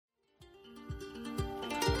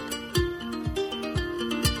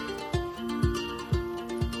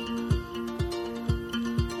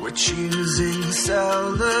We're choosing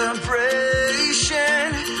celebration,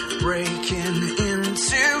 breaking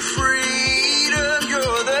into freedom.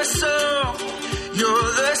 You're the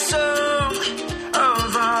song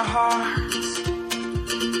of our hearts.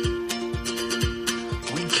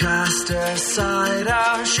 We cast aside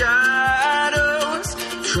our shadows,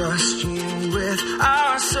 trust you with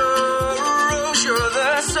our sorrows. You're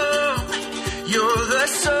the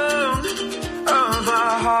song of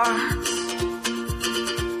our hearts.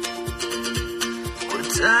 We're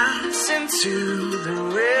dancing to the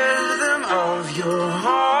rhythm of your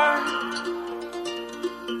heart.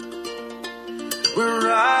 We're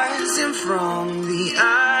rising from the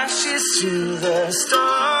ashes to the stars.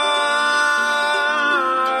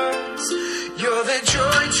 You're the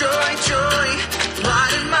joy, joy, joy,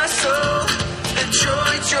 light in my soul. The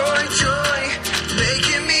joy, joy, joy,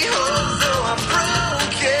 making me whole. Though I'm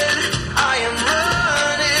broken, I am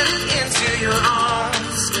running into your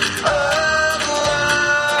arms of love.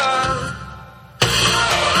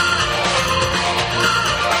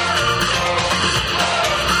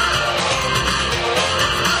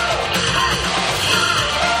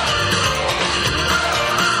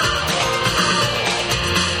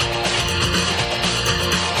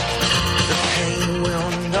 The pain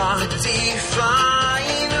will not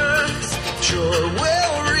define us. Joy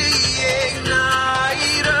will reignite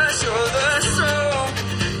us. You're the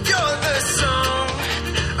song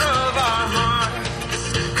of our hearts.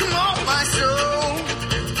 Come on, my soul.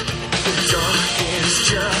 The dark is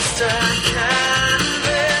just a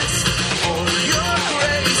canvas for your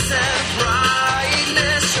grace and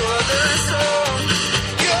brightness. You're the song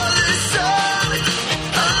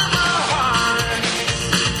of our hearts.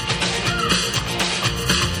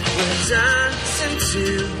 We're dancing to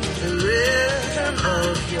the rhythm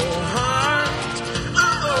of your heart.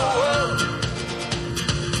 Oh.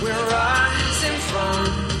 We're rising from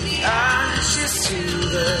the ashes to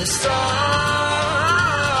the stars.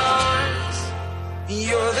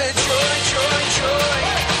 You're the joy, joy, joy,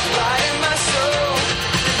 light in my soul.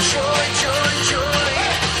 The joy, joy, joy,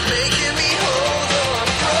 making me whole though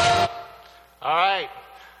I'm broke. All right.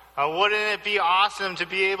 Wouldn't it be awesome to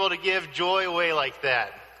be able to give joy away like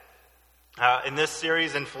that? In this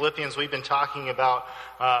series in Philippians, we've been talking about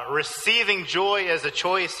receiving joy as a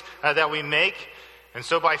choice that we make. And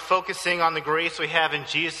so by focusing on the grace we have in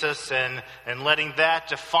Jesus and letting that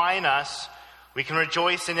define us, we can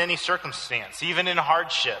rejoice in any circumstance, even in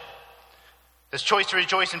hardship. This choice to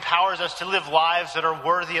rejoice empowers us to live lives that are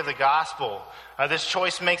worthy of the gospel. This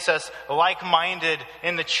choice makes us like-minded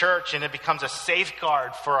in the church, and it becomes a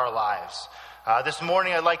safeguard for our lives. This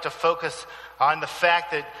morning, I'd like to focus on the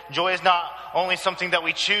fact that joy is not only something that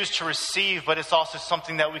we choose to receive, but it's also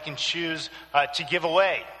something that we can choose to give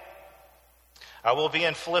away. We'll be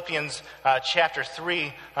in Philippians chapter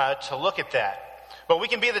 3 to look at that. But we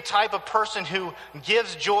can be the type of person who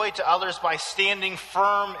gives joy to others by standing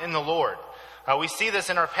firm in the Lord. We see this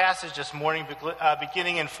in our passage this morning,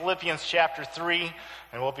 beginning in Philippians chapter 3,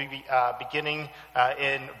 and we'll be beginning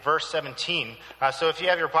in verse 17. So if you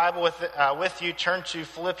have your Bible with you, turn to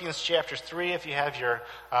Philippians chapter 3. If you have your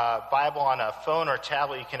Bible on a phone or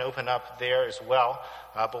tablet, you can open up there as well.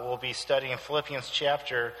 But we'll be studying Philippians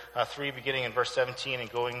chapter 3, beginning in verse 17 and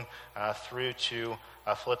going through to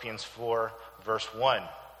Philippians 4, verse 1.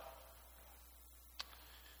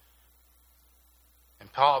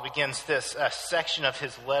 And Paul begins this section of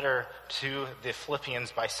his letter to the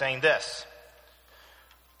Philippians by saying this: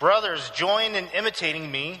 "Brothers, join in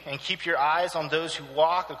imitating me and keep your eyes on those who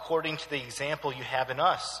walk according to the example you have in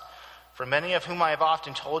us. For many of whom I have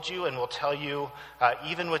often told you and will tell you,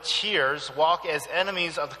 even with tears, walk as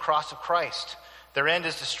enemies of the cross of Christ. Their end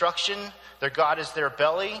is destruction, their God is their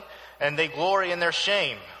belly, and they glory in their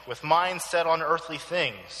shame, with minds set on earthly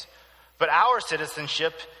things. But our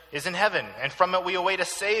citizenship is in heaven, and from it we await a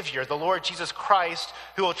Savior, the Lord Jesus Christ,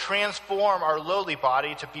 who will transform our lowly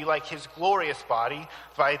body to be like his glorious body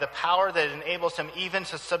by the power that enables him even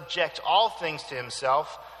to subject all things to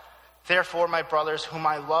himself. Therefore, my brothers, whom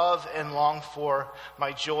I love and long for,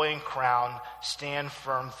 my joy and crown, stand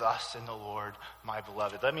firm thus in the Lord, my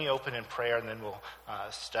beloved." Let me open in prayer, and then we'll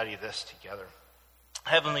study this together.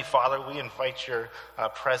 Heavenly Father, we invite your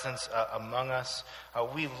presence among us.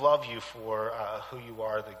 We love you for who you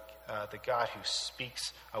are, the God who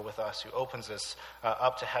speaks with us, who opens us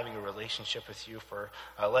up to having a relationship with you, for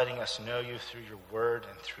letting us know you through your word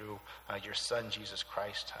and through your Son, Jesus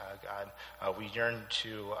Christ, God. We yearn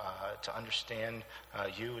to understand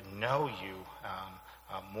you, know you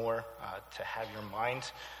more to have your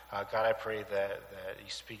mind. God, I pray that you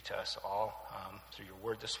speak to us all through your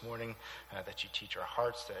word this morning, that you teach our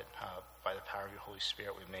hearts, that by the power of your Holy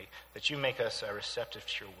Spirit that you make us receptive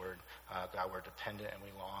to your word. God, we're dependent and we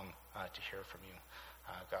long to hear from you.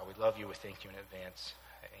 God, we love you. We thank you in advance.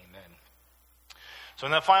 Amen. So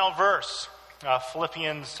in that final verse,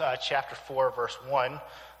 Philippians chapter 4, verse 1,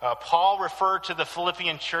 Paul referred to the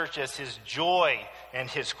Philippian church as his joy and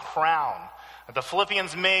his crown. The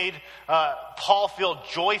Philippians made Paul feel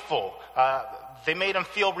joyful. They made him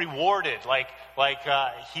feel rewarded, like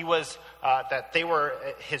he was that they were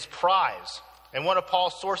his prize. And one of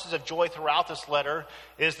Paul's sources of joy throughout this letter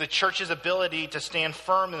is the church's ability to stand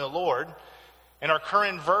firm in the Lord. And our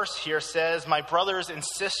current verse here says, "My brothers and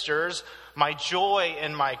sisters, my joy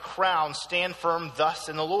and my crown, stand firm thus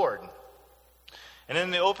in the Lord." And in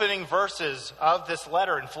the opening verses of this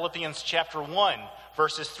letter in Philippians chapter 1,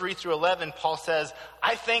 verses 3 through 11, Paul says,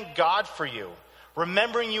 "I thank God for you,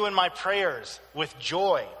 remembering you in my prayers with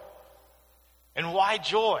joy." And why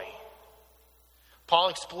joy? Paul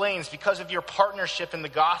explains, because of your partnership in the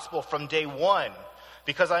gospel from day one,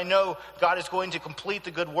 because I know God is going to complete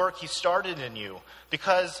the good work he started in you,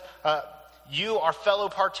 because you are fellow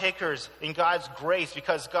partakers in God's grace,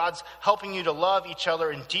 because God's helping you to love each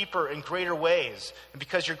other in deeper and greater ways, and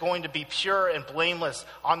because you're going to be pure and blameless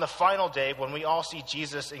on the final day when we all see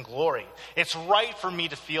Jesus in glory. It's right for me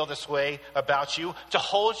to feel this way about you, to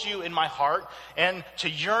hold you in my heart, and to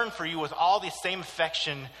yearn for you with all the same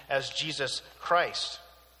affection as Jesus Christ.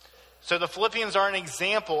 So the Philippians are an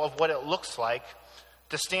example of what it looks like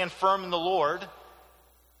to stand firm in the Lord,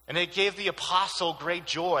 and it gave the apostle great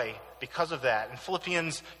joy because of that. In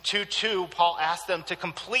Philippians 2:2, Paul asked them to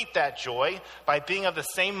complete that joy by being of the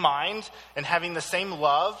same mind and having the same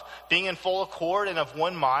love, being in full accord and of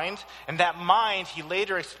one mind. And that mind, he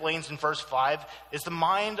later explains in verse 5, is the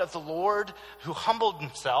mind of the Lord who humbled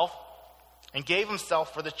himself and gave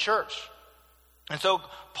himself for the church. And so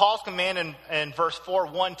Paul's command in verse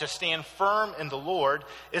 4:1 to stand firm in the Lord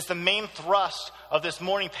is the main thrust of this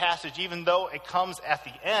morning passage, even though it comes at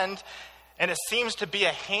the end. And it seems to be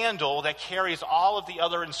a handle that carries all of the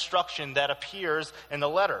other instruction that appears in the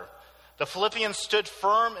letter. The Philippians stood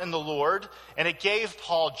firm in the Lord, and it gave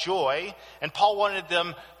Paul joy. And Paul wanted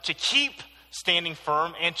them to keep standing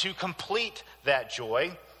firm and to complete that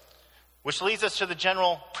joy. Which leads us to the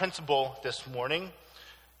general principle this morning.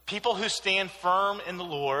 People who stand firm in the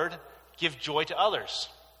Lord give joy to others.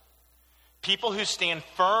 People who stand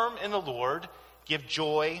firm in the Lord give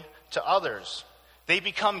joy to others. They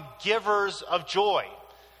become givers of joy.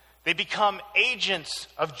 They become agents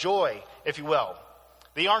of joy, if you will.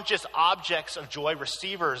 They aren't just objects of joy,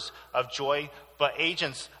 receivers of joy, but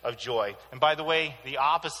agents of joy. And by the way, the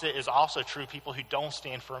opposite is also true. People who don't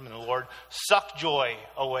stand firm in the Lord suck joy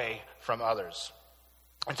away from others.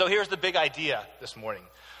 And so here's the big idea this morning.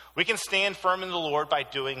 We can stand firm in the Lord by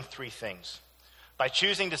doing three things: by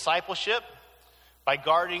choosing discipleship, by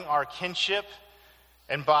guarding our kinship,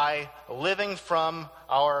 and by living from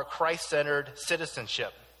our Christ-centered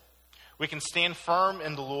citizenship. We can stand firm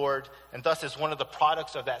in the Lord, and thus as one of the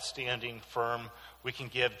products of that standing firm, we can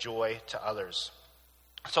give joy to others.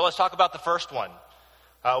 So let's talk about the first one.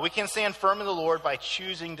 We can stand firm in the Lord by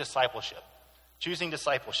choosing discipleship. Choosing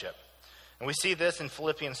discipleship. And we see this in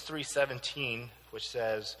Philippians 3:17, which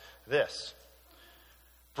says this: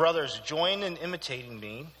 "Brothers, join in imitating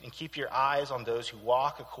me and keep your eyes on those who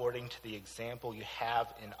walk according to the example you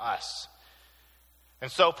have in us."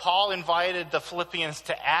 And so Paul invited the Philippians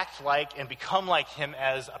to act like and become like him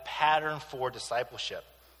as a pattern for discipleship.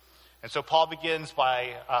 And so Paul begins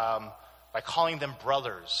by calling them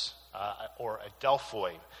brothers or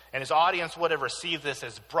adelphoi. And his audience would have received this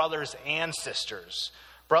as brothers and sisters.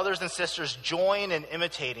 Brothers and sisters, join in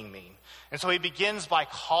imitating me. And so he begins by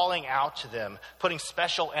calling out to them, putting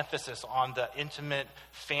special emphasis on the intimate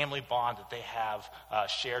family bond that they have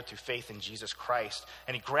shared through faith in Jesus Christ.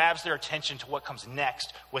 And he grabs their attention to what comes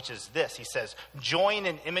next, which is this. He says, join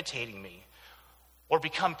in imitating me, or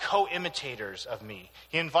become co-imitators of me.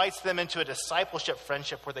 He invites them into a discipleship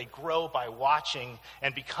friendship where they grow by watching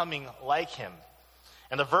and becoming like him.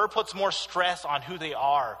 And the verb puts more stress on who they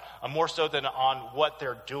are, more so than on what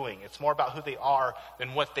they're doing. It's more about who they are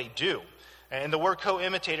than what they do. And the word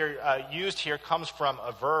co-imitator used here comes from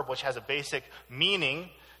a verb which has a basic meaning: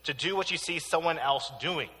 to do what you see someone else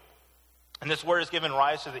doing. And this word is given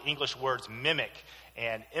rise to the English words mimic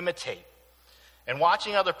and imitate. And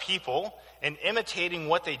watching other people and imitating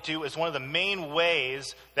what they do is one of the main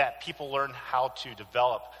ways that people learn how to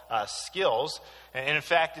develop skills. And in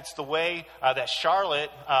fact, it's the way that Charlotte,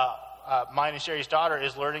 mine and Sherry's daughter,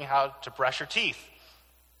 is learning how to brush her teeth.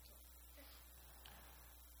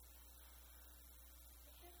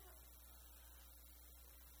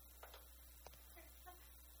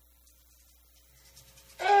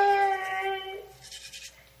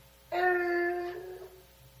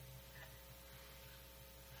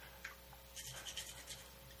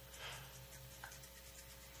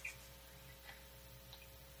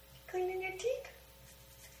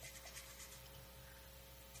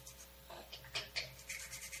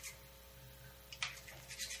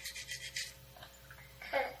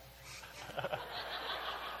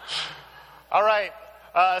 All right.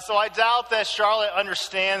 So I doubt that Charlotte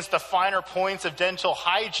understands the finer points of dental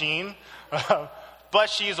hygiene, but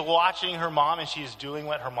she's watching her mom and she's doing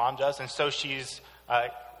what her mom does, and so she's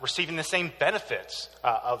receiving the same benefits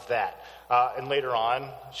of that. And later on,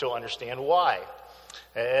 she'll understand why.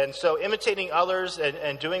 And so imitating others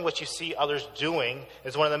and doing what you see others doing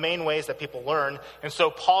is one of the main ways that people learn. And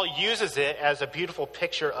so Paul uses it as a beautiful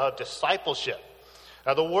picture of discipleship.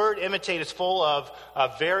 The word imitate is full of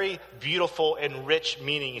very beautiful and rich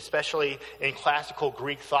meaning, especially in classical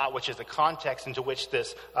Greek thought, which is the context into which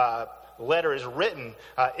this letter is written.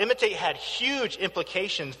 Imitate had huge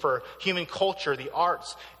implications for human culture, the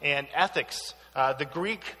arts, and ethics. The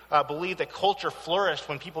Greek believed that culture flourished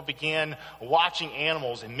when people began watching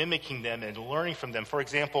animals and mimicking them and learning from them. For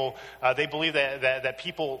example, they believed that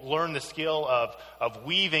people learned the skill of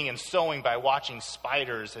weaving and sewing by watching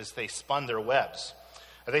spiders as they spun their webs.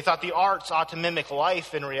 They thought the arts ought to mimic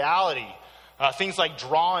life in reality. Things like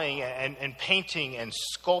drawing and painting and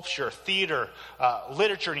sculpture, theater,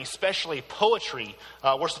 literature, and especially poetry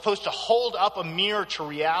were supposed to hold up a mirror to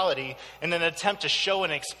reality in an attempt to show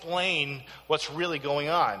and explain what's really going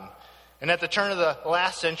on. And at the turn of the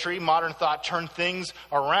last century, modern thought turned things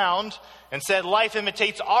around and said life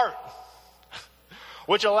imitates art,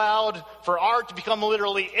 which allowed for art to become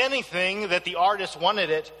literally anything that the artist wanted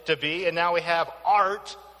it to be. And now we have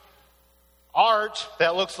art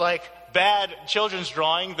that looks like bad children's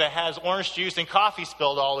drawing that has orange juice and coffee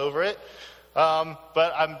spilled all over it.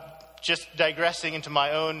 But I'm just digressing into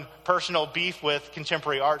my own personal beef with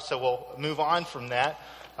contemporary art, so we'll move on from that.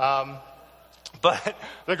 But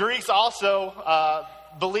the Greeks also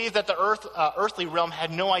believed that the earthly realm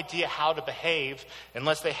had no idea how to behave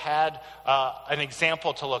unless they had an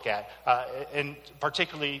example to look at, and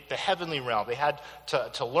particularly the heavenly realm. They had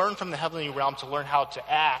to learn from the heavenly realm to learn how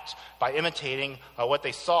to act by imitating what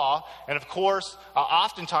they saw. And of course,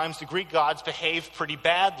 oftentimes the Greek gods behaved pretty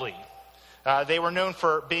badly. They were known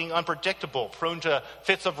for being unpredictable, prone to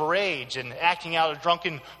fits of rage, and acting out of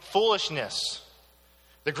drunken foolishness.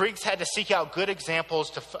 The Greeks had to seek out good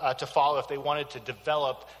examples to follow if they wanted to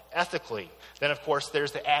develop ethically. Then, of course,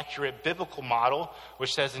 there's the accurate biblical model,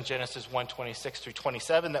 which says in Genesis 1:26 through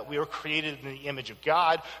 27 that we were created in the image of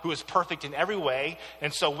God, who is perfect in every way,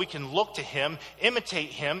 and so we can look to him, imitate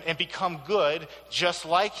him, and become good just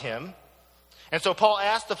like him. And so Paul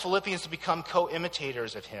asked the Philippians to become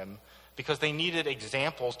co-imitators of him, because they needed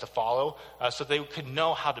examples to follow so they could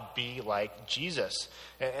know how to be like Jesus.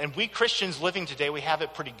 And we Christians living today, we have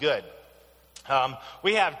it pretty good.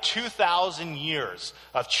 We have 2,000 years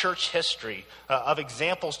of church history, of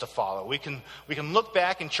examples to follow. We can look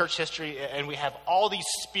back in church history and we have all these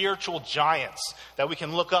spiritual giants that we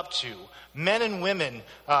can look up to. Men and women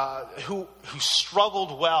who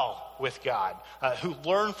struggled well with God, who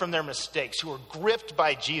learned from their mistakes, who were gripped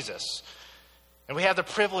by Jesus. And we have the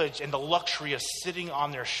privilege and the luxury of sitting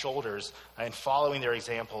on their shoulders and following their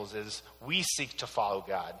examples as we seek to follow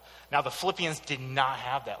God. Now, the Philippians did not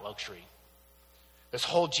have that luxury. This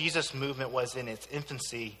whole Jesus movement was in its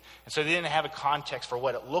infancy, and so they didn't have a context for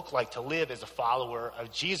what it looked like to live as a follower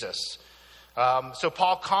of Jesus. So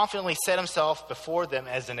Paul confidently set himself before them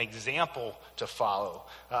as an example to follow.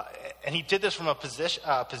 And he did this from a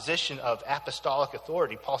position of apostolic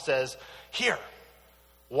authority. Paul says, here,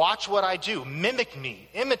 watch what I do. Mimic me.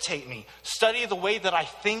 Imitate me. Study the way that I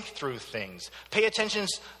think through things. Pay attention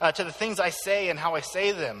to the things I say and how I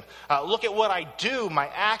say them. Look at what I do, my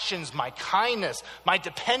actions, my kindness, my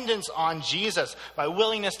dependence on Jesus, my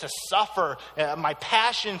willingness to suffer, my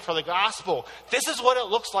passion for the gospel. This is what it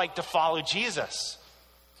looks like to follow Jesus.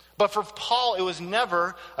 But for Paul, it was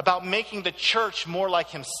never about making the church more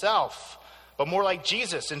like himself, but more like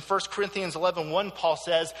Jesus. In 1 Corinthians 11:1, Paul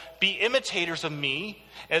says, be imitators of me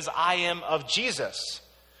as I am of Jesus.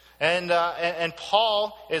 And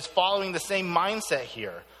Paul is following the same mindset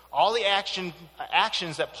here. All the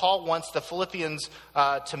actions that Paul wants the Philippians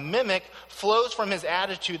to mimic flows from his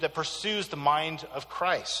attitude that pursues the mind of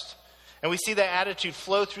Christ. And we see that attitude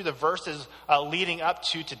flow through the verses leading up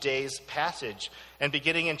to today's passage. And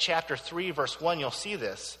beginning in chapter 3, verse 1, you'll see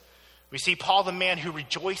this. We see Paul, the man who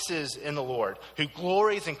rejoices in the Lord, who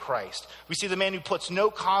glories in Christ. We see the man who puts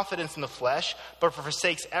no confidence in the flesh, but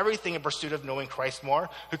forsakes everything in pursuit of knowing Christ more,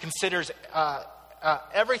 who considers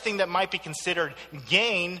everything that might be considered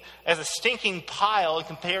gain as a stinking pile in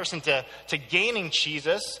comparison to gaining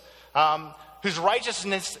Jesus, whose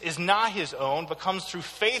righteousness is not his own, but comes through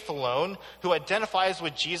faith alone, who identifies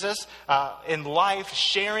with Jesus in life,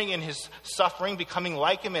 sharing in his suffering, becoming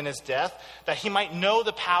like him in his death, that he might know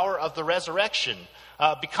the power of the resurrection,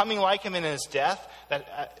 becoming like him in his death.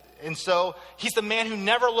 And so he's the man who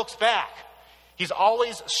never looks back. He's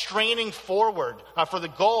always straining forward for the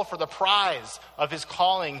goal, for the prize of his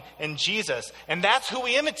calling in Jesus. And that's who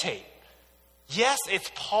we imitate. Yes, it's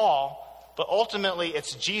Paul, but ultimately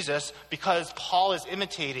it's Jesus because Paul is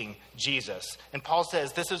imitating Jesus. And Paul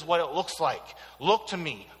says, this is what it looks like. Look to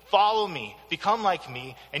me, follow me, become like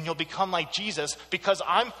me, and you'll become like Jesus because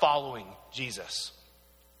I'm following Jesus.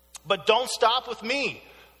 But don't stop with me,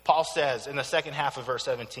 Paul says in the second half of verse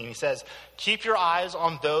 17. He says, keep your eyes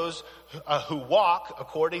on those who walk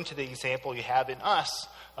according to the example you have in us,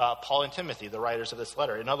 Paul and Timothy, the writers of this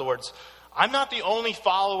letter. In other words, I'm not the only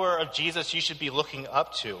follower of Jesus you should be looking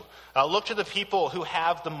up to. Look to the people who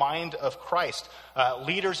have the mind of Christ.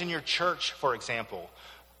 Leaders in your church, for example.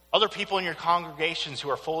 Other people in your congregations who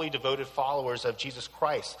are fully devoted followers of Jesus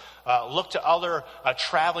Christ. Look to other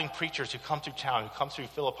traveling preachers who come through town, who come through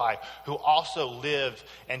Philippi, who also live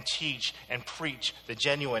and teach and preach the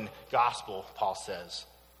genuine gospel, Paul says.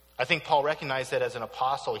 I think Paul recognized that as an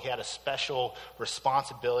apostle, he had a special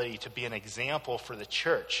responsibility to be an example for the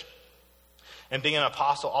church. And being an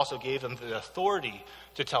apostle also gave him the authority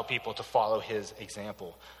to tell people to follow his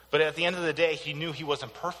example. But at the end of the day, he knew he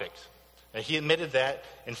wasn't perfect. He admitted that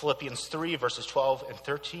in Philippians 3, verses 12 and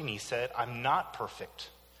 13. He said, I'm not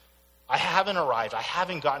perfect. I haven't arrived. I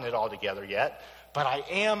haven't gotten it all together yet, but I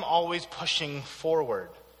am always pushing forward.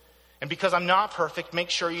 And because I'm not perfect, make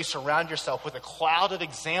sure you surround yourself with a cloud of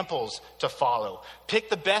examples to follow. Pick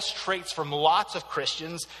the best traits from lots of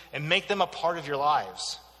Christians and make them a part of your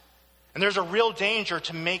lives. And there's a real danger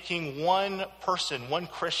to making one person, one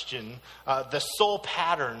Christian, the sole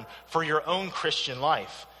pattern for your own Christian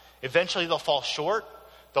life. Eventually they'll fall short,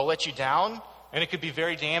 they'll let you down, and it could be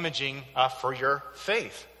very damaging for your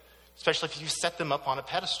faith, especially if you set them up on a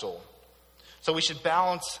pedestal. So we should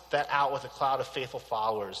balance that out with a cloud of faithful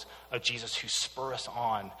followers of Jesus who spur us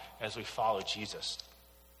on as we follow Jesus.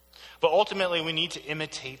 But ultimately, we need to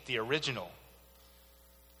imitate the original.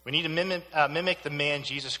 We need to mimic the man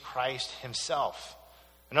Jesus Christ himself.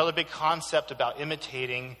 Another big concept about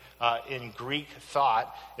imitating in Greek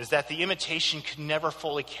thought is that the imitation could never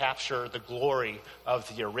fully capture the glory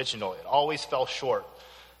of the original. It always fell short.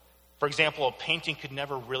 For example, a painting could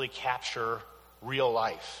never really capture real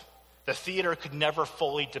life. The theater could never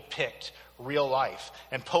fully depict real life.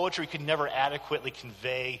 And poetry could never adequately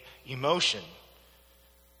convey emotion.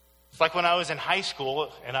 It's like when I was in high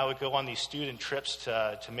school and I would go on these student trips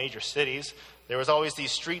to major cities. There was always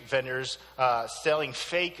these street vendors selling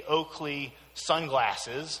fake Oakley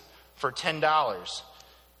sunglasses for $10.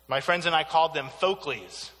 My friends and I called them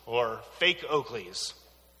Folkleys or fake Oakleys.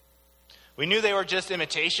 We knew they were just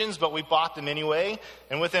imitations, but we bought them anyway.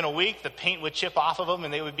 And within a week, the paint would chip off of them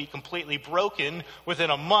and they would be completely broken within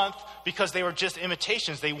a month because they were just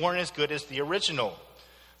imitations. They weren't as good as the original.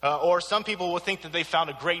 Or some people will think that they found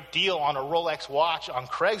a great deal on a Rolex watch on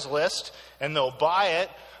Craigslist and they'll buy it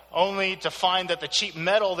only to find that the cheap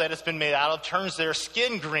metal that it's been made out of turns their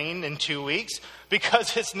skin green in 2 weeks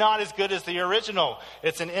because it's not as good as the original.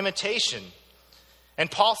 It's an imitation.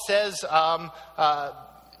 And Paul says, as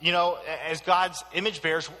God's image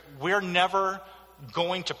bearers, we're never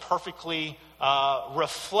going to perfectly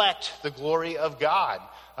reflect the glory of God.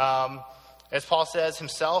 As Paul says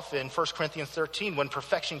himself in 1 Corinthians 13, when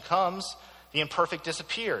perfection comes, the imperfect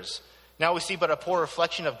disappears. Now we see but a poor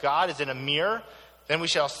reflection of God as in a mirror. Then we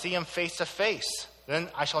shall see him face to face. Then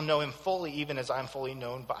I shall know him fully, even as I am fully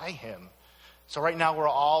known by him. So right now we're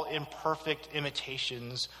all imperfect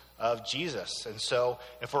imitations of Jesus. And so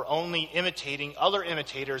if we're only imitating other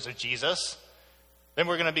imitators of Jesus, then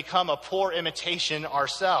we're going to become a poor imitation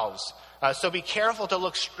ourselves. So be careful to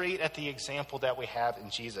look straight at the example that we have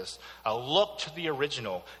in Jesus. Look to the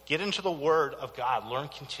original. Get into the Word of God. Learn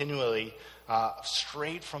continually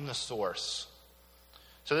straight from the source.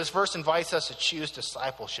 So this verse invites us to choose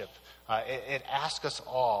discipleship. It asks us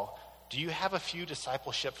all, do you have a few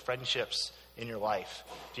discipleship friendships in your life?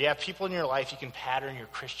 Do you have people in your life you can pattern your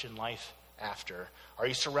Christian life after? Are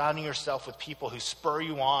you surrounding yourself with people who spur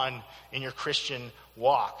you on in your Christian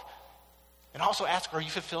walk? And also ask, are you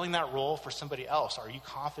fulfilling that role for somebody else? Are you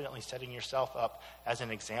confidently setting yourself up as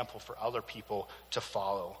an example for other people to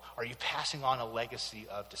follow? Are you passing on a legacy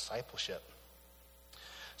of discipleship?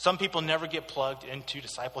 Some people never get plugged into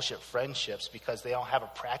discipleship friendships because they don't have a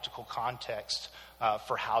practical context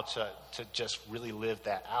for how to just really live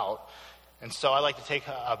that out. And so I like to take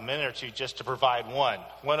a minute or two just to provide one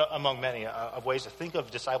among many of ways to think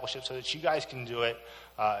of discipleship so that you guys can do it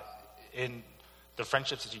in the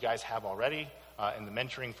friendships that you guys have already, in the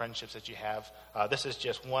mentoring friendships that you have. This is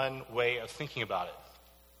just one way of thinking about it.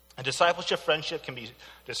 A discipleship friendship can be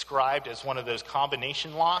described as one of those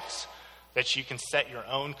combination locks that you can set your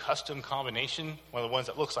own custom combination, one of the ones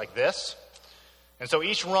that looks like this. And so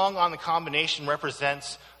each rung on the combination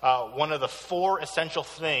represents one of the 4 essential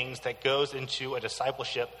things that goes into a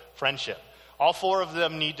discipleship friendship. All 4 of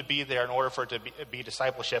them need to be there in order for it to be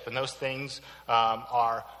discipleship. And those things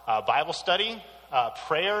are Bible study,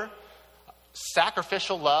 prayer,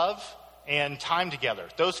 sacrificial love, and time together.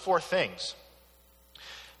 Those 4 things.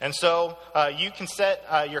 And so you can set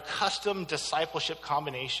your custom discipleship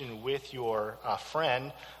combination with your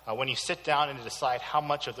friend when you sit down and decide how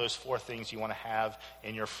much of those 4 things you want to have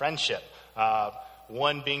in your friendship.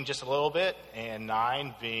 1 being just a little bit, and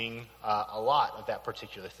 9 being a lot of that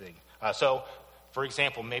particular thing. So, for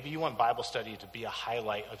example, maybe you want Bible study to be a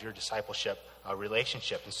highlight of your discipleship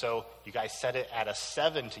relationship. And so you guys set it at a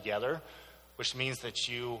 7 together, which means that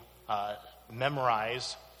you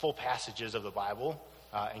memorize full passages of the Bible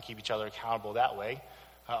and keep each other accountable that way.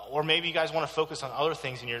 Or maybe you guys want to focus on other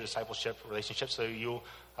things in your discipleship relationship, so you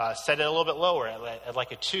set it a little bit lower at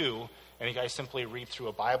like a 2, and you guys simply read through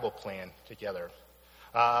a Bible plan together.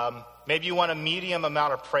 Maybe you want a medium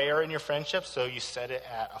amount of prayer in your friendship, so you set it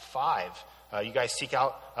at a 5. You guys seek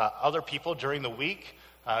out other people during the week,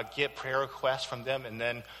 get prayer requests from them, and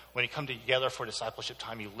then when you come together for discipleship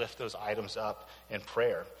time, you lift those items up in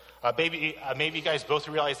prayer. Maybe you guys both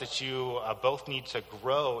realize that you both need to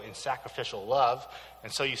grow in sacrificial love,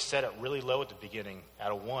 and so you set it really low at the beginning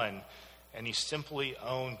at a 1, and you simply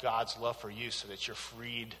own God's love for you so that you're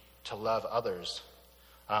freed to love others.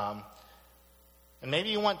 And maybe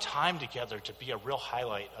you want time together to be a real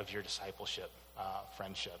highlight of your discipleship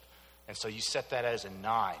friendship, and so you set that as a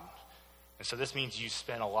 9. And so this means you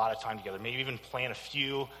spend a lot of time together, maybe even plan a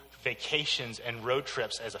few vacations and road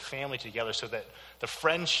trips as a family together so that the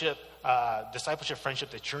friendship, discipleship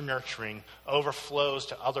friendship that you're nurturing overflows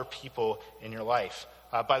to other people in your life.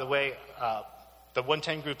 By the way, the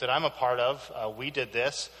 110 group that I'm a part of, we did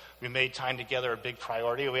this. We made time together a big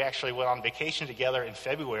priority. We actually went on vacation together in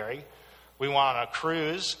February. We went on a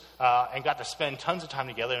cruise and got to spend tons of time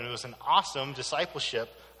together, and it was an awesome discipleship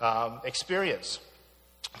experience.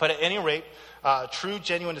 But at any rate, true,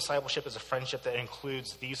 genuine discipleship is a friendship that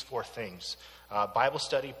includes these 4 things: Bible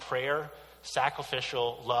study, prayer,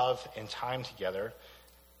 sacrificial love, and time together.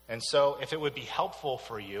 And so if it would be helpful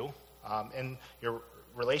for you in your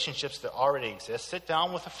relationships that already exist, sit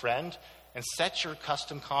down with a friend and set your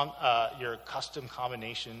custom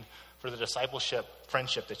combination for the discipleship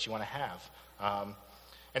friendship that you want to have.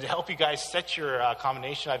 And to help you guys set your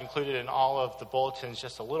combination, I've included in all of the bulletins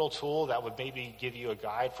just a little tool that would maybe give you a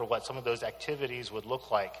guide for what some of those activities would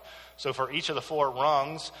look like. So for each of the 4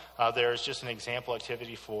 rungs, there's just an example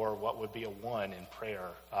activity for what would be a 1 in prayer,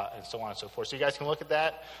 and so on and so forth. So you guys can look at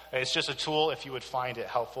that. It's just a tool if you would find it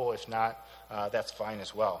helpful. If not, that's fine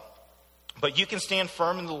as well. But you can stand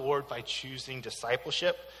firm in the Lord by choosing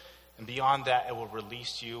discipleship. And beyond that, it will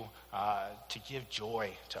release you to give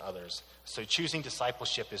joy to others. So choosing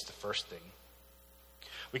discipleship is the first thing.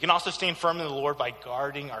 We can also stand firm in the Lord by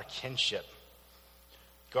guarding our kinship.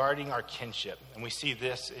 Guarding our kinship. And we see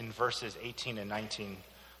this in verses 18 and 19,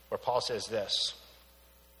 where Paul says this: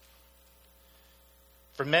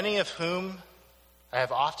 "For many of whom I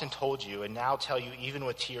have often told you, and now tell you even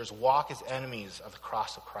with tears, walk as enemies of the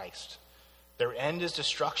cross of Christ. Their end is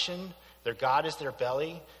destruction, their God is their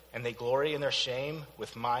belly, and they glory in their shame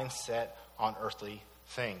with minds set on earthly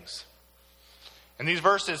things." In these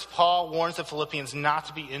verses, Paul warns the Philippians not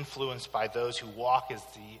to be influenced by those who walk as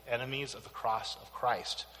the enemies of the cross of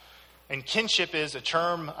Christ. And kinship is a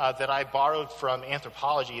term that I borrowed from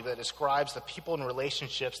anthropology that describes the people and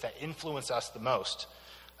relationships that influence us the most.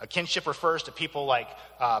 Kinship refers to people like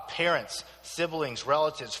parents, siblings,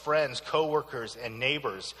 relatives, friends, co-workers, and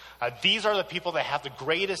neighbors. These are the people that have the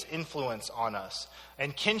greatest influence on us.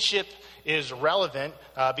 And kinship is relevant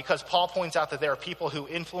because Paul points out that there are people who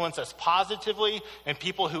influence us positively and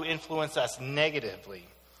people who influence us negatively.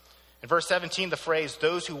 In verse 17, the phrase,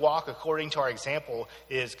 "those who walk according to our example,"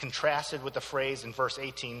 is contrasted with the phrase in verse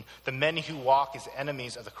 18, "the many who walk as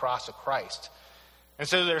enemies of the cross of Christ." And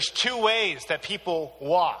so there's 2 ways that people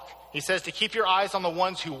walk. He says to keep your eyes on the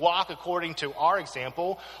ones who walk according to our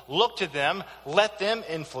example. Look to them. Let them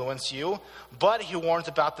influence you. But he warns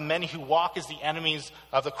about the many who walk as the enemies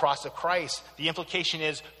of the cross of Christ. The implication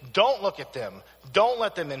is, don't look at them. Don't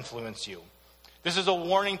let them influence you. This is a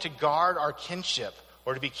warning to guard our kinship,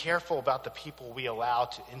 or to be careful about the people we allow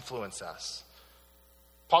to influence us.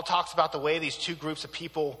 Paul talks about the way these 2 groups of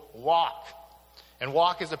people walk. And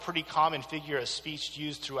walk is a pretty common figure of speech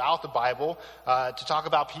used throughout the Bible to talk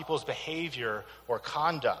about people's behavior or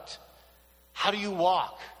conduct. How do you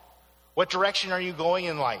walk? What direction are you going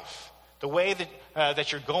in life? The way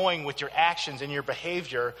that you're going with your actions and your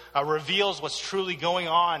behavior reveals what's truly going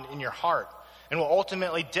on in your heart and will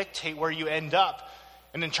ultimately dictate where you end up.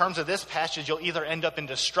 And in terms of this passage, you'll either end up in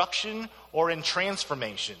destruction or in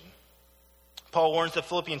transformation. Paul warns the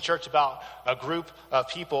Philippian church about a group of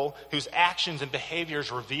people whose actions and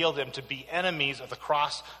behaviors reveal them to be enemies of the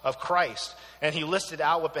cross of Christ. And he listed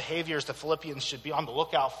out what behaviors the Philippians should be on the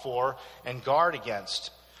lookout for and guard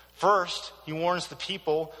against. First, he warns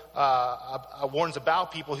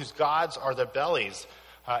about people whose gods are their bellies.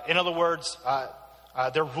 In other words,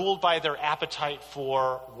 they're ruled by their appetite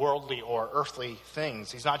for worldly or earthly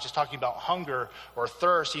things. He's not just talking about hunger or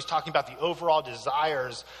thirst. He's talking about the overall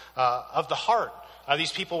desires of the heart.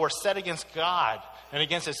 These people were set against God and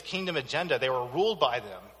against his kingdom agenda. They were ruled by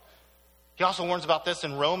them. He also warns about this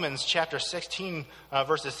in Romans chapter 16,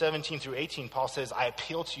 verses 17 through 18. Paul says, I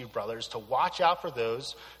appeal to you, brothers, to watch out for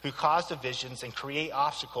those who cause divisions and create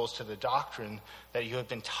obstacles to the doctrine that you have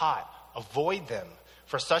been taught. Avoid them,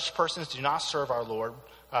 for such persons do not serve our Lord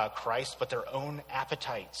Christ, but their own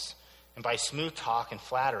appetites. And by smooth talk and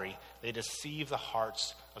flattery, they deceive the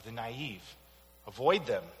hearts of the naive. Avoid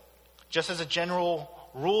them. Just as a general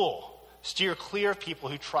rule, steer clear of people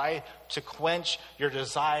who try to quench your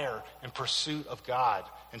desire and pursuit of God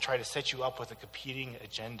and try to set you up with a competing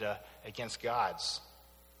agenda against God's.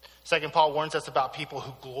 Second, Paul warns us about people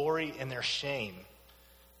who glory in their shame.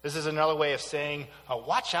 This is another way of saying,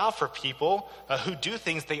 watch out for people who do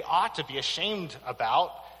things they ought to be ashamed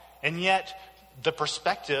about, and yet the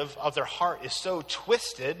perspective of their heart is so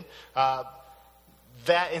twisted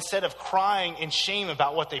that instead of crying in shame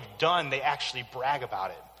about what they've done, they actually brag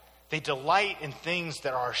about it. They delight in things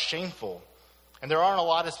that are shameful. And there aren't a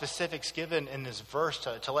lot of specifics given in this verse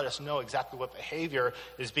to let us know exactly what behavior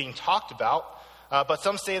is being talked about. But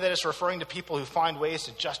some say that it's referring to people who find ways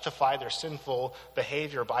to justify their sinful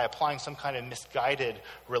behavior by applying some kind of misguided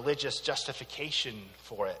religious justification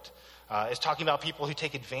for it. It's talking about people who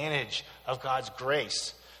take advantage of God's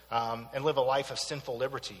grace and live a life of sinful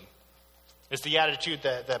liberty. It's the attitude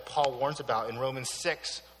that Paul warns about in Romans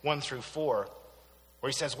 6, 1 through 4. Where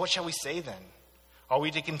he says, what shall we say then? Are we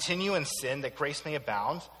to continue in sin that grace may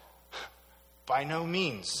abound? By no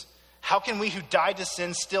means. How can we who died to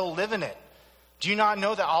sin still live in it? Do you not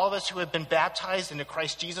know that all of us who have been baptized into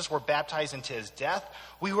Christ Jesus were baptized into his death?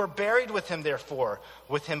 We were buried with him, therefore,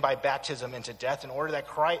 with him by baptism into death, in order that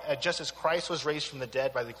Christ, just as Christ was raised from the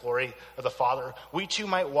dead by the glory of the Father, we too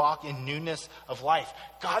might walk in newness of life.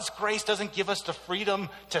 God's grace doesn't give us the freedom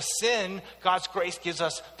to sin. God's grace gives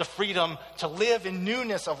us the freedom to live in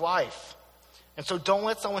newness of life. And so don't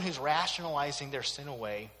let someone who's rationalizing their sin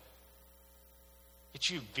away get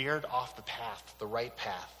you veered off the path, the right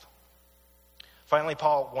path. Finally,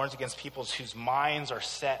 Paul warns against people whose minds are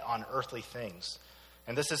set on earthly things.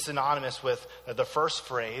 And this is synonymous with the first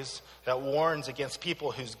phrase that warns against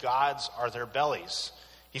people whose gods are their bellies.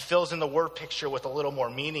 He fills in the word picture with a little more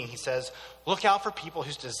meaning. He says, look out for people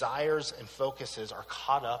whose desires and focuses are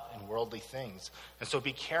caught up in worldly things. And so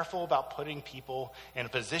be careful about putting people in a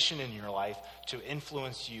position in your life to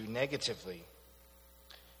influence you negatively.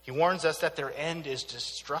 He warns us that their end is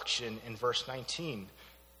destruction in verse 19.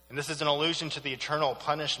 And this is an allusion to the eternal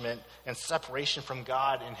punishment and separation from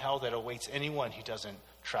God in hell that awaits anyone who doesn't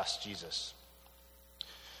trust Jesus.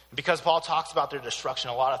 And because Paul talks about their destruction,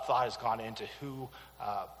 a lot of thought has gone into who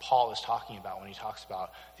Paul is talking about when he talks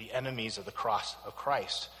about the enemies of the cross of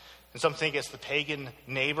Christ. And some think it's the pagan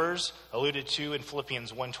neighbors alluded to in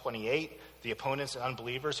Philippians 1:28, the opponents and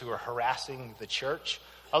unbelievers who are harassing the church.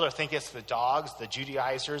 Others think it's the dogs, the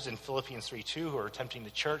Judaizers in Philippians 3:2, who are tempting the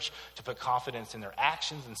church to put confidence in their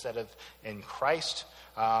actions instead of in Christ.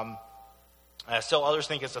 Still others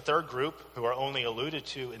think it's a third group who are only alluded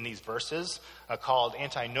to in these verses called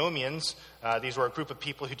antinomians. These were a group of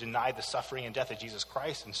people who denied the suffering and death of Jesus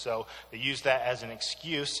Christ, and so they used that as an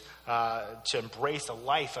excuse to embrace a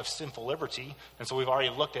life of sinful liberty. And so we've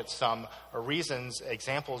already looked at some reasons,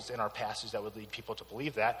 examples in our passage that would lead people to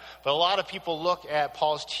believe that. But a lot of people look at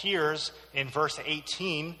Paul's tears in verse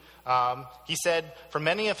 18. He said, for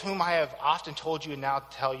many of whom I have often told you and now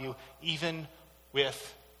tell you, even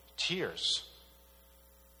with tears.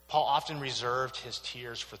 Paul often reserved his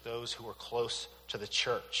tears for those who were close to the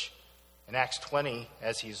church. In Acts 20,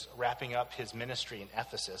 as he's wrapping up his ministry in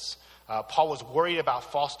Ephesus, Paul was worried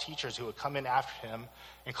about false teachers who would come in after him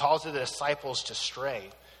and cause the disciples to stray.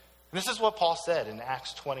 And this is what Paul said in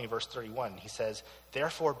Acts 20, verse 31. He says,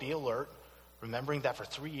 therefore be alert, remembering that for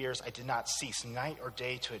 3 years I did not cease night or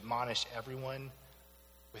day to admonish everyone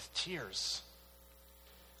with tears.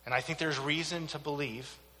 And I think there's reason to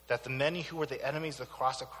believe that the many who were the enemies of the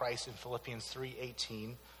cross of Christ in Philippians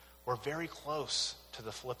 3:18 were very close to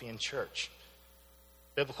the Philippian church.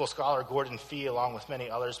 Biblical scholar Gordon Fee, along with many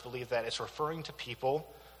others, believe that it's referring to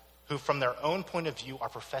people who, from their own point of view, are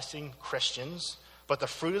professing Christians, but the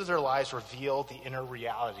fruit of their lives reveal the inner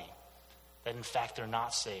reality, that in fact they're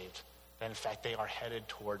not saved, that in fact they are headed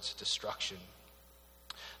towards destruction.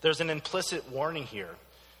 There's an implicit warning here,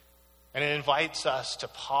 and it invites us to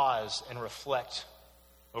pause and reflect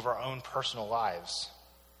over our own personal lives.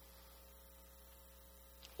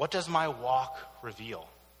 What does my walk reveal?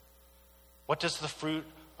 What does the fruit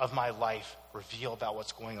of my life reveal about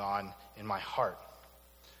what's going on in my heart?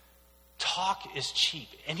 Talk is cheap.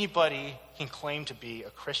 Anybody can claim to be a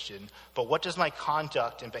Christian, but what does my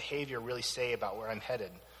conduct and behavior really say about where I'm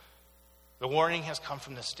headed? The warning has come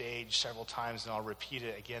from the stage several times, and I'll repeat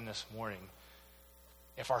it again this morning.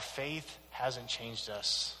 If our faith hasn't changed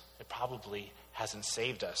us, it probably hasn't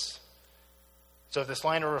saved us. So if this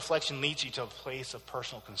line of reflection leads you to a place of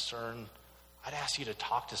personal concern, I'd ask you to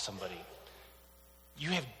talk to somebody. You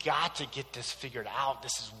have got to get this figured out.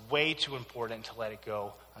 This is way too important to let it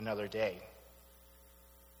go another day.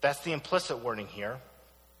 That's the implicit warning here.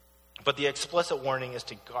 But the explicit warning is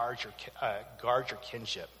to guard your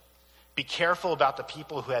kinship. Be careful about the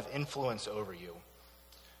people who have influence over you.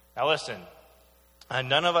 Now listen,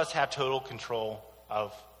 none of us have total control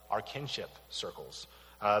of our kinship circles.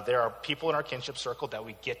 There are people in our kinship circle that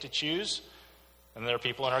we get to choose, and there are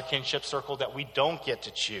people in our kinship circle that we don't get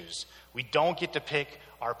to choose. We don't get to pick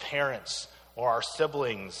our parents or our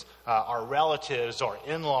siblings, our relatives or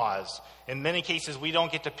in-laws. In many cases, we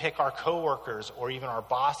don't get to pick our coworkers or even our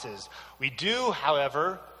bosses. We do,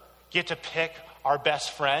 however, get to pick our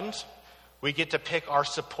best friend. We get to pick our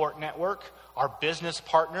support network, our business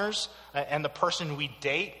partners, and the person we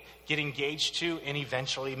date, get engaged to, and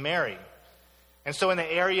eventually marry. And so in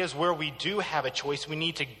the areas where we do have a choice, we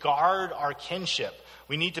need to guard our kinship.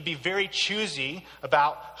 We need to be very choosy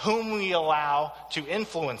about whom we allow to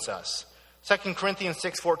influence us. 2 Corinthians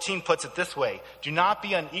 6:14 puts it this way: do not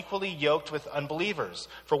be unequally yoked with unbelievers.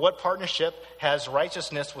 For what partnership has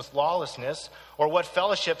righteousness with lawlessness, or what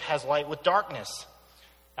fellowship has light with darkness?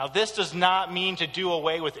 Now, this does not mean to do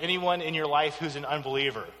away with anyone in your life who's an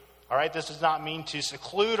unbeliever. All right, this does not mean to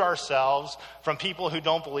seclude ourselves from people who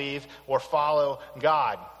don't believe or follow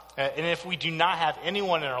God. And if we do not have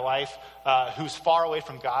anyone in our life who's far away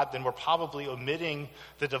from God, then we're probably omitting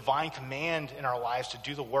the divine command in our lives to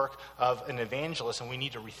do the work of an evangelist, and we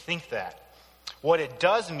need to rethink that. What it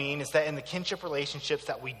does mean is that in the kinship relationships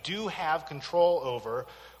that we do have control over,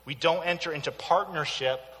 we don't enter into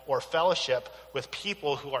partnership or fellowship with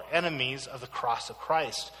people who are enemies of the cross of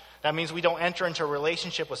Christ. That means we don't enter into a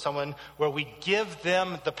relationship with someone where we give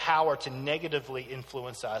them the power to negatively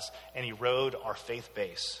influence us and erode our faith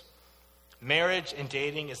base. Marriage and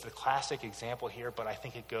dating is the classic example here, but I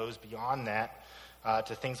think it goes beyond that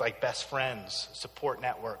to things like best friends, support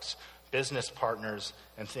networks, business partners,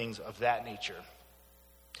 and things of that nature.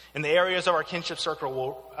 In the areas of our kinship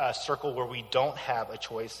circle where we don't have a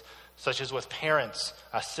choice, such as with parents,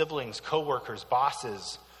 siblings, coworkers,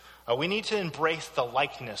 bosses, we need to embrace the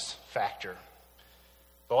likeness factor.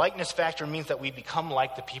 The likeness factor means that we become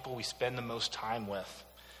like the people we spend the most time with.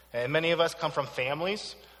 And many of us come from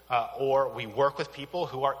families or we work with people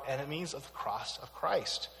who are enemies of the cross of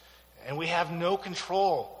Christ. And we have no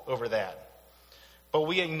control over that. But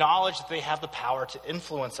we acknowledge that they have the power to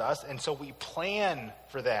influence us, and so we plan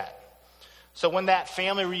for that. So when that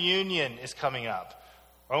family reunion is coming up,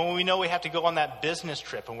 or when we know we have to go on that business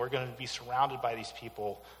trip and we're going to be surrounded by these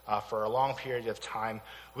people for a long period of time,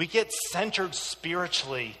 we get centered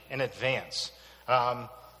spiritually in advance.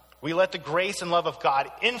 We let the grace and love of God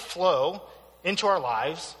inflow into our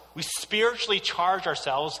lives. We spiritually charge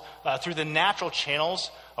ourselves through the natural channels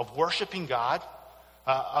of worshiping God,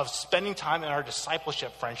 of spending time in our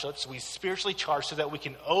discipleship friendships. We spiritually charge so that we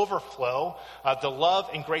can overflow the love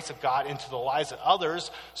and grace of God into the lives of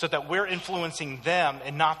others so that we're influencing them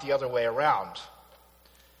and not the other way around.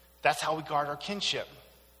 That's how we guard our kinship.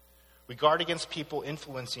 We guard against people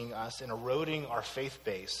influencing us and eroding our faith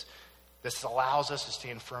base. This allows us to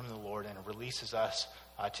stand firm in the Lord, and it releases us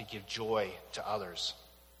to give joy to others.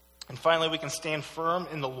 And finally, we can stand firm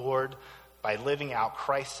in the Lord by living out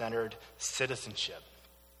Christ-centered citizenship.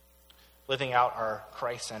 Living out our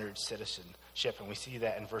Christ-centered citizenship, and we see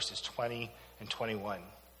that in verses 20 and 21.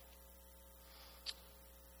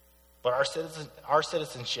 But our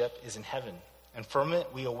citizenship is in heaven, and from it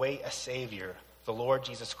we await a Savior, the Lord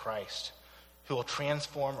Jesus Christ, who will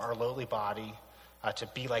transform our lowly body to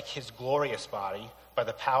be like his glorious body by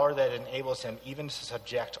the power that enables him even to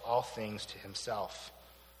subject all things to himself.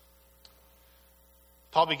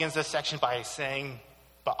 Paul begins this section by saying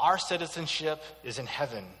but our citizenship is in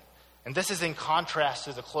heaven. And this is in contrast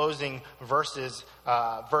to the closing verse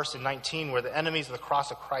in 19, where the enemies of the cross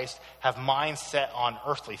of Christ have minds set on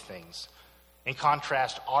earthly things. In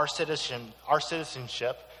contrast, our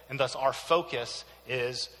citizenship, and thus our focus,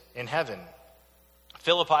 is in heaven.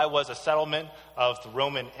 Philippi was a settlement of the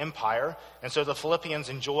Roman Empire, and so the Philippians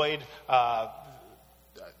enjoyed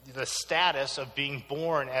the status of being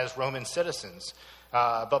born as Roman citizens.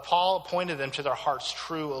 But Paul pointed them to their heart's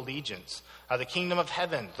true allegiance, the kingdom of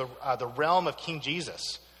heaven, the realm of King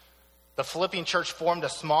Jesus. The Philippian church formed a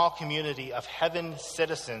small community of heaven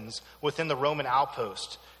citizens within the Roman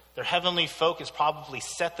outpost. Their heavenly focus probably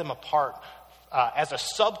set them apart as a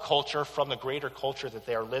subculture from the greater culture that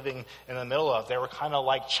they are living in the middle of. They were kind of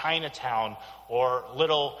like Chinatown or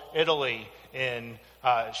Little Italy in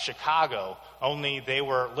Chicago, only they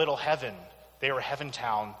were Little Heaven. They were Heaven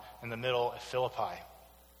Town in the middle of Philippi.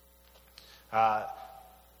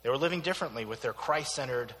 They were living differently with their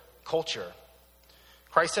Christ-centered culture.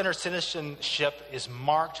 Christ-centered citizenship is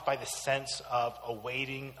marked by the sense of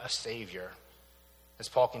awaiting a Savior, as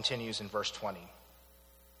Paul continues in verse 20.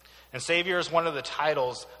 And Savior is one of the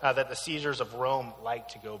titles that the Caesars of Rome like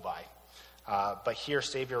to go by. But here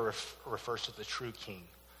Savior refers to the true King,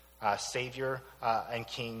 Savior and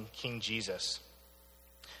King Jesus.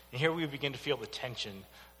 And here we begin to feel the tension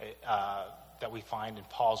that we find in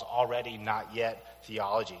Paul's already not yet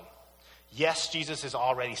theology. Yes, Jesus is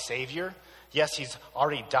already Savior. Yes, he's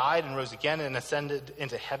already died and rose again and ascended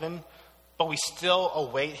into heaven. But we still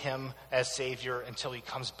await him as Savior until he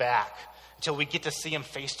comes back, until we get to see him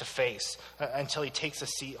face to face, until he takes a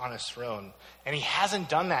seat on his throne. And he hasn't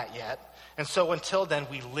done that yet. And so until then,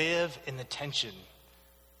 we live in the tension.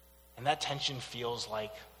 And that tension feels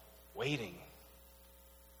like waiting.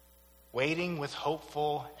 Waiting with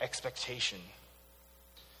hopeful expectation.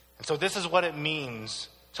 And so this is what it means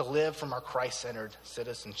to live from our Christ-centered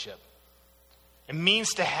citizenship. It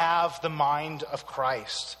means to have the mind of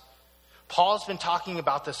Christ. Paul's been talking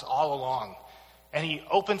about this all along, and he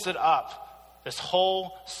opens it up, this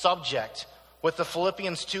whole subject, with the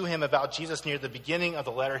Philippians to him about Jesus near the beginning of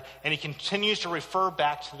the letter, and he continues to refer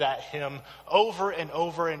back to that hymn over and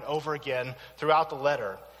over and over again throughout the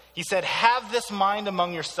letter. He said, have this mind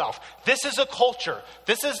among yourself. This is a culture.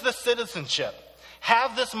 This is the citizenship.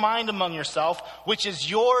 Have this mind among yourself, which is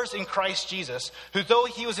yours in Christ Jesus, who though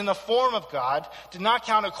he was in the form of God, did not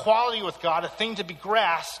count equality with God a thing to be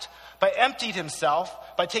grasped, but emptied himself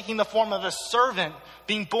by taking the form of a servant,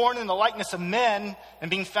 being born in the likeness of men,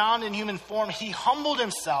 and being found in human form. He humbled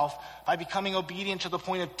himself by becoming obedient to the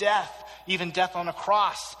point of death, even death on a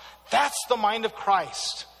cross. That's the mind of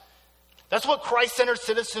Christ. That's what Christ-centered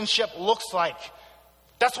citizenship looks like.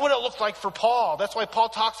 That's what it looked like for Paul. That's why Paul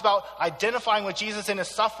talks about identifying with Jesus in his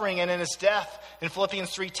suffering and in his death. In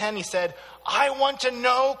Philippians 3:10, he said, I want to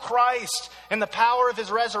know Christ and the power of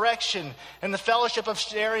his resurrection and the fellowship of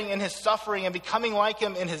sharing in his suffering and becoming like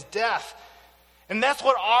him in his death. And that's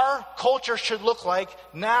what our culture should look like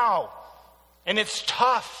now. And it's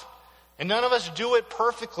tough. And none of us do it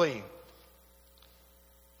perfectly.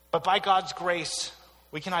 But by God's grace,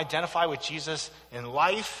 we can identify with Jesus in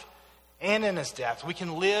life and in his death. We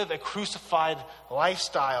can live a crucified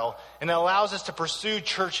lifestyle, and it allows us to pursue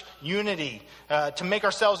church unity, to make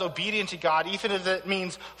ourselves obedient to God, even if it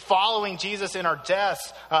means following Jesus in our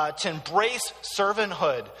deaths, to embrace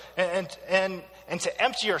servanthood, and to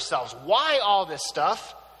empty ourselves. Why all this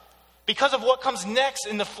stuff? Because of what comes next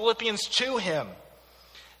in the Philippians to him.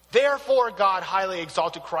 Therefore, God highly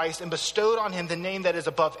exalted Christ and bestowed on him the name that is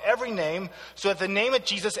above every name, so that the name of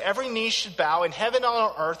Jesus every knee should bow in heaven and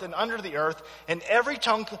on earth and under the earth, and every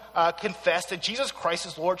tongue confess that Jesus Christ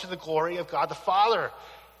is Lord to the glory of God the Father.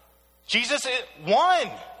 Jesus won.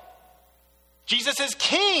 Jesus is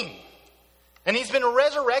King. And he's been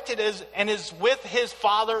resurrected and is with his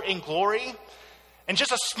Father in glory. And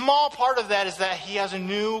just a small part of that is that he has a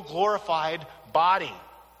new glorified body.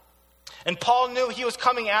 And Paul knew he was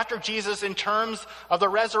coming after Jesus in terms of the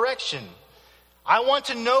resurrection. I want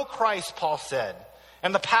to know Christ, Paul said,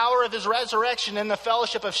 and the power of his resurrection and the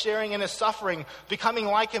fellowship of sharing in his suffering, becoming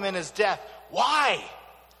like him in his death. Why?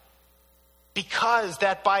 Because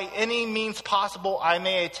that by any means possible I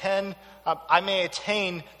may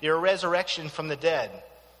attain the resurrection from the dead.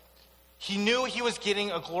 He knew he was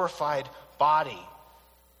getting a glorified body.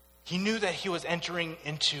 He knew that he was entering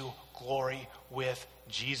into glory with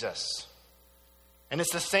Jesus. And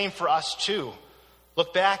it's the same for us too.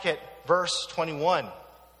 Look back at verse 21,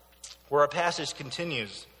 where our passage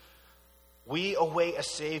continues. We await a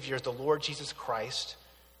Savior, the Lord Jesus Christ,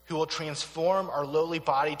 who will transform our lowly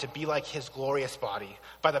body to be like his glorious body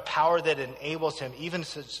by the power that enables him even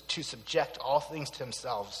to subject all things to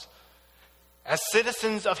himself. As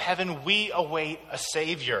citizens of heaven, we await a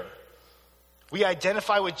Savior. We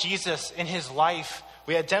identify with Jesus in his life.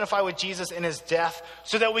 We identify with Jesus in his death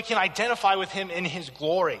so that we can identify with him in his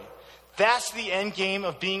glory. That's the end game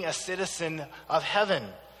of being a citizen of heaven.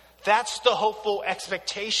 That's the hopeful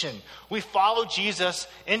expectation. We follow Jesus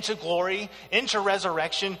into glory, into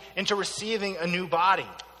resurrection, into receiving a new body.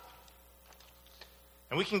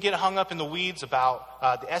 And we can get hung up in the weeds about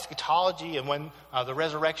the eschatology and when the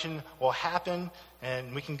resurrection will happen.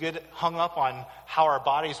 And we can get hung up on how our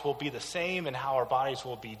bodies will be the same and how our bodies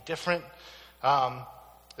will be different.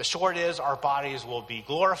 The short is our bodies will be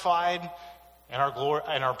glorified and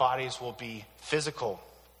our bodies will be physical.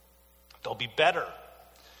 They'll be better.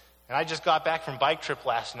 And I just got back from bike trip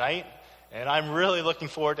last night, and I'm really looking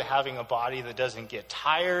forward to having a body that doesn't get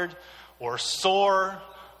tired or sore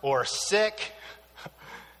or sick.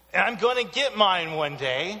 And I'm going to get mine one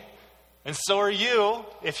day, and so are you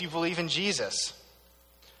if you believe in Jesus.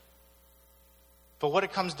 But what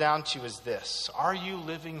it comes down to is this: are you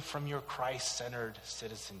living from your Christ-centered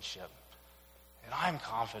citizenship? And I'm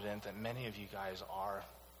confident that many of you guys are,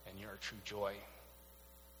 and you're a true joy.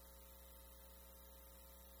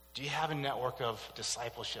 Do you have a network of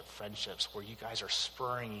discipleship friendships where you guys are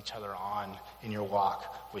spurring each other on in your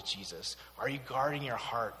walk with Jesus? Are you guarding your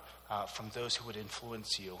heart from those who would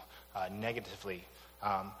influence you negatively?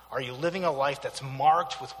 Are you living a life that's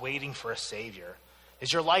marked with waiting for a Savior?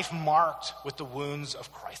 Is your life marked with the wounds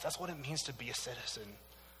of Christ? That's what it means to be a citizen.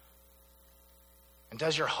 And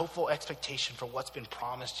does your hopeful expectation for what's been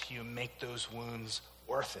promised to you make those wounds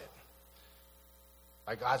worth it?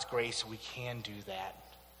 By God's grace, we can do that.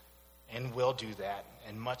 And will do that,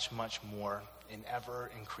 and much, much more in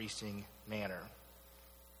ever-increasing manner.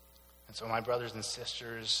 And so, my brothers and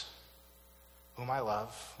sisters, whom I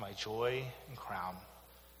love, my joy and crown,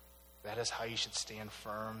 that is how you should stand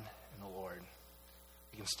firm in the Lord.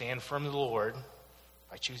 We can stand firm in the Lord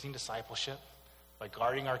by choosing discipleship, by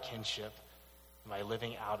guarding our kinship, and by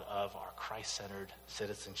living out of our Christ-centered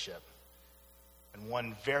citizenship. And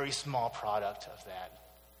one very small product of that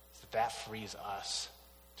is that frees us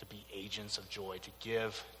to be agents of joy, to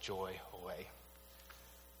give joy away.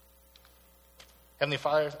 Heavenly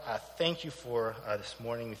Father, thank you for this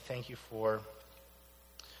morning. We thank you for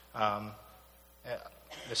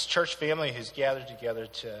this church family who's gathered together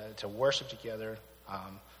to worship together,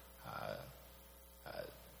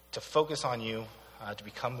 to focus on you, to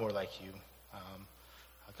become more like you.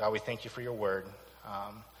 God, we thank you for your word.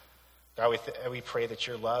 God, we pray that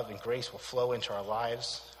your love and grace will flow into our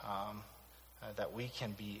lives, that we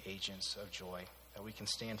can be agents of joy, that we can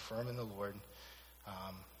stand firm in the Lord,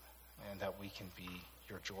 and that we can be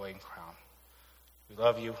your joy and crown. We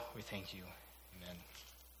love you. We thank you. Amen.